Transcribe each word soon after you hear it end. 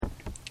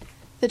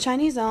The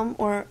Chinese elm,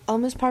 or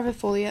Ulmus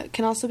parvifolia,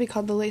 can also be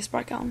called the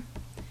lacebark elm.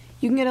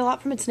 You can get a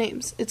lot from its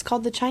names. It's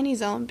called the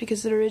Chinese elm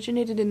because it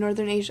originated in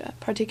northern Asia,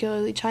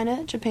 particularly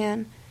China,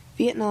 Japan,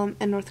 Vietnam,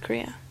 and North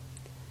Korea.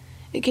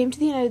 It came to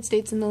the United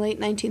States in the late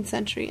 19th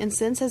century and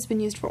since has been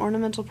used for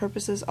ornamental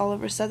purposes all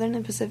over southern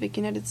and Pacific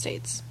United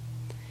States.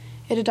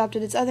 It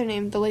adopted its other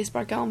name, the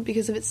lacebark elm,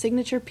 because of its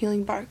signature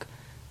peeling bark,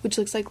 which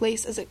looks like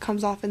lace as it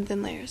comes off in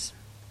thin layers.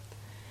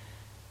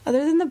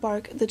 Other than the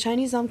bark, the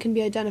Chinese elm can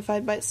be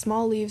identified by its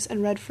small leaves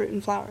and red fruit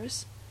and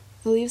flowers.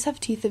 The leaves have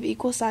teeth of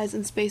equal size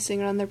and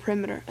spacing around their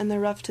perimeter, and they're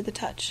rough to the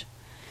touch.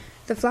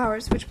 The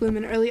flowers, which bloom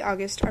in early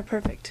August, are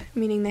perfect,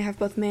 meaning they have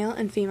both male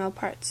and female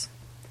parts.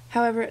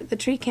 However, the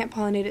tree can't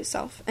pollinate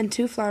itself, and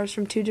 2 flowers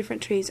from 2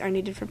 different trees are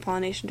needed for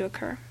pollination to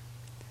occur.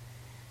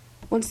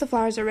 Once the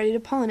flowers are ready to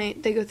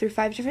pollinate, they go through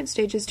 5 different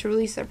stages to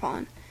release their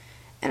pollen,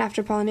 and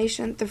after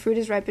pollination, the fruit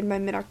is ripened by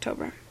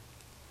mid-October.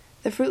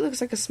 The fruit looks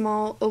like a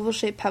small,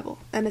 oval-shaped pebble,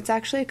 and it's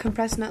actually a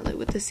compressed nutlet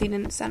with the seed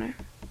in its center.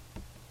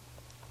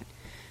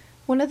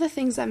 One of the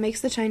things that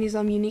makes the Chinese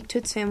elm unique to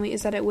its family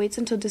is that it waits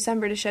until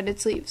December to shed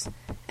its leaves,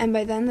 and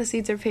by then the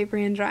seeds are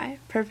papery and dry,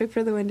 perfect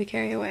for the wind to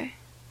carry away.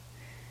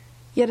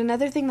 Yet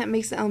another thing that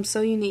makes the elm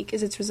so unique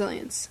is its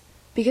resilience.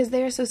 Because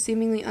they are so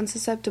seemingly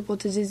unsusceptible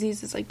to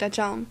diseases like Dutch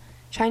elm,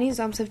 Chinese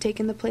elms have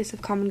taken the place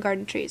of common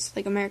garden trees,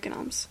 like American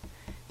elms.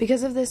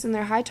 Because of this and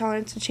their high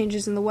tolerance to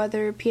changes in the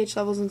weather, pH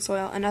levels in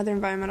soil, and other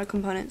environmental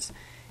components,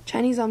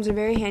 Chinese elms are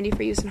very handy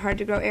for use in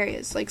hard-to-grow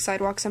areas, like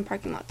sidewalks and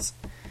parking lots.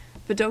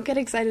 But don't get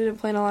excited and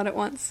plant a lot at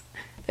once.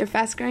 Their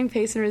fast-growing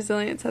pace and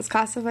resilience has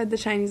classified the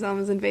Chinese elm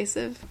as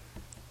invasive.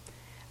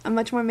 A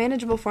much more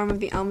manageable form of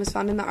the elm is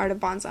found in the art of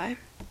bonsai.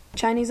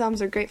 Chinese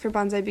elms are great for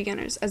bonsai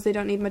beginners, as they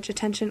don't need much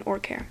attention or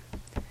care.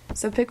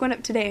 So pick one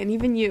up today, and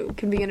even you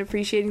can begin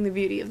appreciating the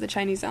beauty of the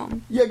Chinese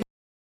elm. Yeah.